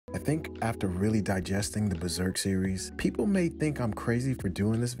think after really digesting the Berserk series, people may think I'm crazy for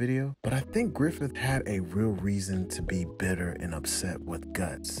doing this video, but I think Griffith had a real reason to be bitter and upset with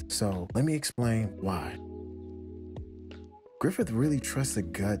Guts. So let me explain why. Griffith really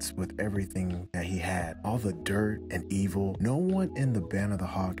trusted Guts with everything that he had, all the dirt and evil. No one in the Band of the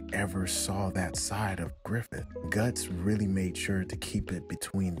Hawk ever saw that side of Griffith. Guts really made sure to keep it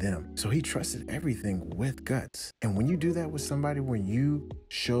between them. So he trusted everything with Guts. And when you do that with somebody, when you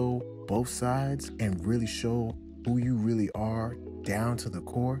show both sides and really show who you really are down to the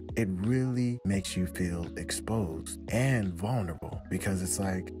core, it really makes you feel exposed and vulnerable, because it's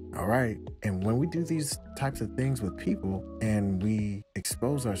like, all right. And when we do these types of things with people and we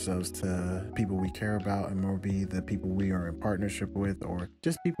expose ourselves to people we care about, and maybe the people we are in partnership with, or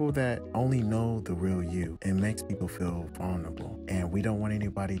just people that only know the real you, it makes people feel vulnerable. And we don't want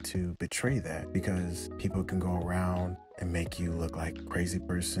anybody to betray that, because people can go around and make you look like a crazy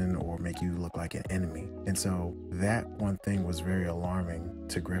person or make you look like an enemy. And so that one thing was very alarming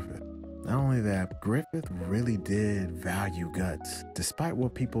to Griffith. Not only that, Griffith really did value Guts. Despite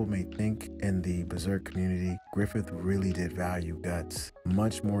what people may think in the Berserk community, Griffith really did value Guts,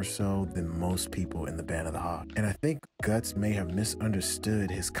 much more so than most people in the Band of the Hawk. And I think Guts may have misunderstood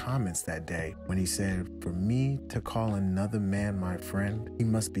his comments that day when he said, "For me to call another man my friend, he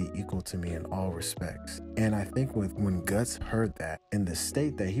must be equal to me in all respects." And I think when Guts heard that, in the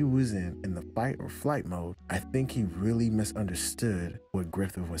state that he was in the fight or flight mode, I think he really misunderstood what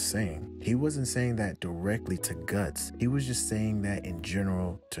Griffith was saying. He wasn't saying that directly to Guts. He was just saying that in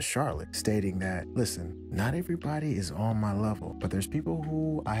general to Charlotte, stating that, listen, not everybody is on my level, but there's people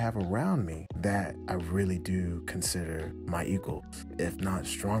who I have around me that I really do consider my equals, if not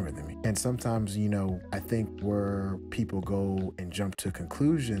stronger than me. And sometimes, I think where people go and jump to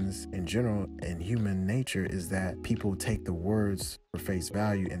conclusions in general in human nature is that people take the words for face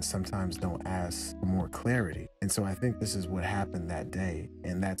value and sometimes don't ask for more clarity. And so I think this is what happened that day.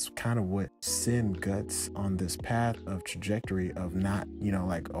 And that's kind of what sent Guts on this path of trajectory of not,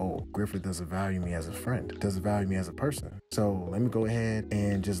 like, oh, Griffith doesn't value me as a friend, doesn't value me as a person. So let me go ahead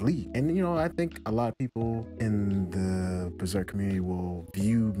and just leave. And, I think a lot of people in the Berserk community will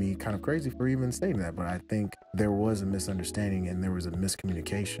view me kind of crazy for even stating that. But I think there was a misunderstanding and there was a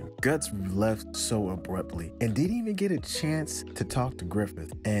miscommunication. Guts left so abruptly and didn't even get a chance to talk to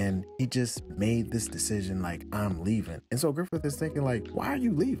Griffith. And he just made this decision like, I'm leaving. And so Griffith is thinking like, why are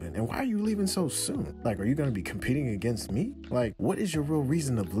you leaving? And why are you leaving so soon? Like, are you going to be competing against me? Like, what is your real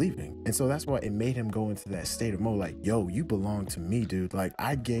reason of leaving? And so that's why it made him go into that state of mode like, yo, you belong to me, dude. Like,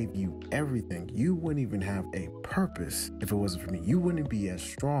 I gave you everything. You wouldn't even have a purpose if it wasn't for me. You wouldn't be as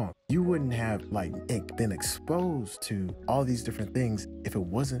strong. You wouldn't have been exposed to all these different things if it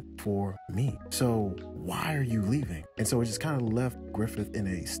wasn't for me. So why are you leaving? And so it just kind of left Griffith in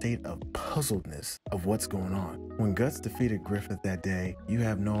a state of puzzledness of what's going on. When Guts defeated Griffith that day, you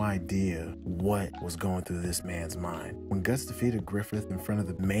have no idea what was going through this man's mind. When Guts defeated Griffith in front of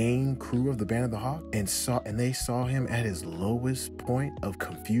the main crew of the Band of the Hawk and they saw him at his lowest point of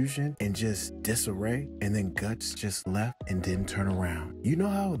confusion and just disarray, and then Guts just left and didn't turn around. You know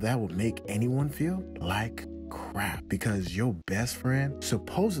how that would make anyone feel? Like crap, because your best friend,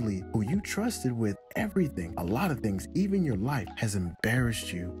 supposedly who you trusted with everything, a lot of things, even your life, has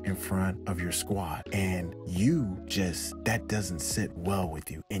embarrassed you in front of your squad, and that doesn't sit well with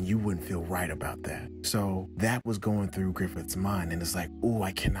you, and you wouldn't feel right about that. So that was going through Griffith's mind, and it's like, oh,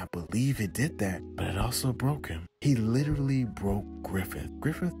 I cannot believe it did that, but it also broke him. He literally broke Griffith.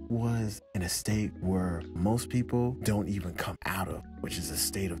 Griffith was in a state where most people don't even come out of, which is a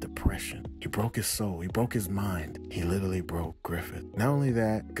state of depression. He broke his soul. He broke his mind. He literally broke Griffith. Not only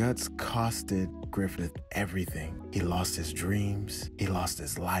that, Guts costed Griffith everything. He lost his dreams. He lost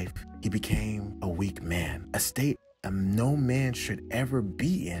his life. He became a weak man, a state no man should ever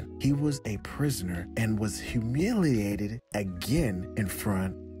be in. He was a prisoner and was humiliated again in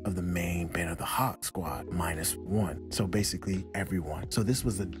front of the main Band of the Hawk squad, -1. So basically everyone. So this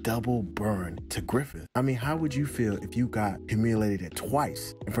was a double burn to Griffith. I mean, how would you feel if you got humiliated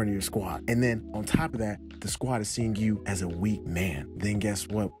twice in front of your squad? And then on top of that, the squad is seeing you as a weak man. Then guess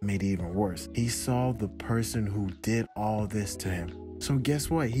what made it even worse? He saw the person who did all this to him. So guess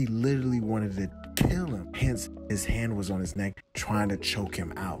what? He literally wanted to kill him. Hence, his hand was on his neck trying to choke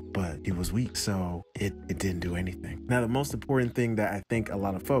him out, but he was weak, so it didn't do anything. Now, the most important thing that I think a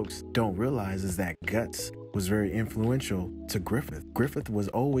lot of folks don't realize is that Guts was very influential to Griffith. Griffith was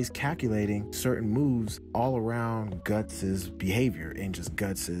always calculating certain moves all around Guts's behavior and just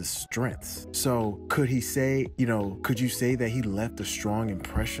Guts's strengths. So could he say, could you say that he left a strong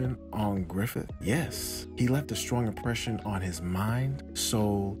impression on Griffith? Yes, he left a strong impression on his mind,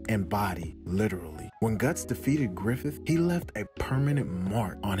 soul, and body, literally. When Guts defeated Griffith, he left a permanent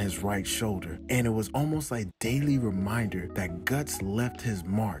mark on his right shoulder, and it was almost like a daily reminder that Guts left his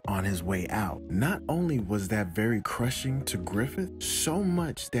mark on his way out. Not only was that very crushing to Griffith, so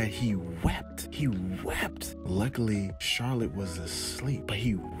much that he wept. He wept. Luckily, Charlotte was asleep, but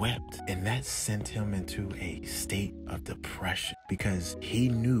he wept, and that sent him into a state of depression because he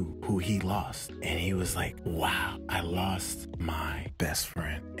knew who he lost, and he was like, wow, I lost my best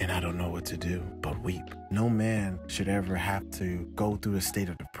friend, and I don't know what to do but weep. No man should ever have to go through a state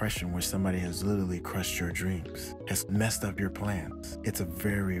of depression where somebody has literally crushed your dreams, has messed up your plans. It's a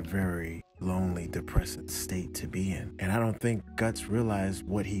very, very lonely, depressing state to be in. And I don't think Guts realized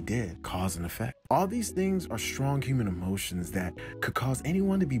what he did, cause and effect. All these things are strong human emotions that could cause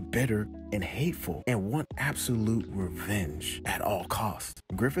anyone to be bitter and hateful and want absolute revenge at all costs.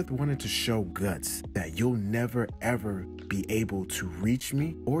 Griffith wanted to show Guts that you'll never ever be able to reach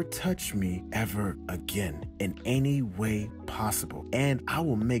me or touch me ever again in any way possible. And I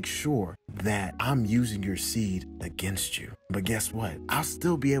will make sure that I'm using your seed against you. But guess what? I'll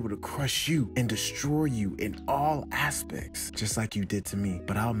still be able to crush you and destroy you in all aspects, just like you did to me,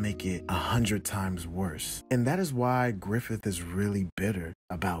 but I'll make it 100 times worse. And that is why Griffith is really bitter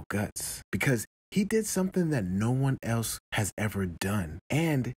about Guts, because he did something that no one else has ever done,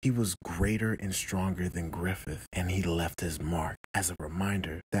 and he was greater and stronger than Griffith, and he left his mark as a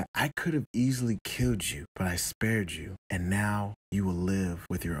reminder that I could have easily killed you, but I spared you, and now you will live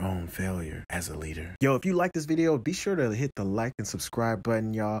with your own failure as a leader. Yo, if you like this video, be sure to hit the like and subscribe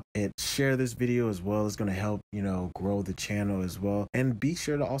button, y'all, and share this video as well. It's going to help, grow the channel as well. And be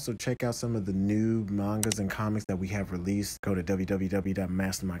sure to also check out some of the new mangas and comics that we have released. Go to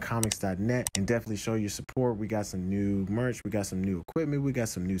www.mastermindcomics.net and definitely show your support. We got some new merch. We got some new equipment. We got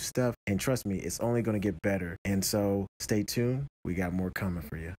some new stuff. And trust me, it's only going to get better. And so stay tuned. We got more coming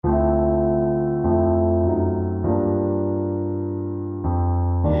for you.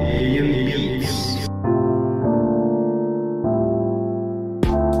 Beats.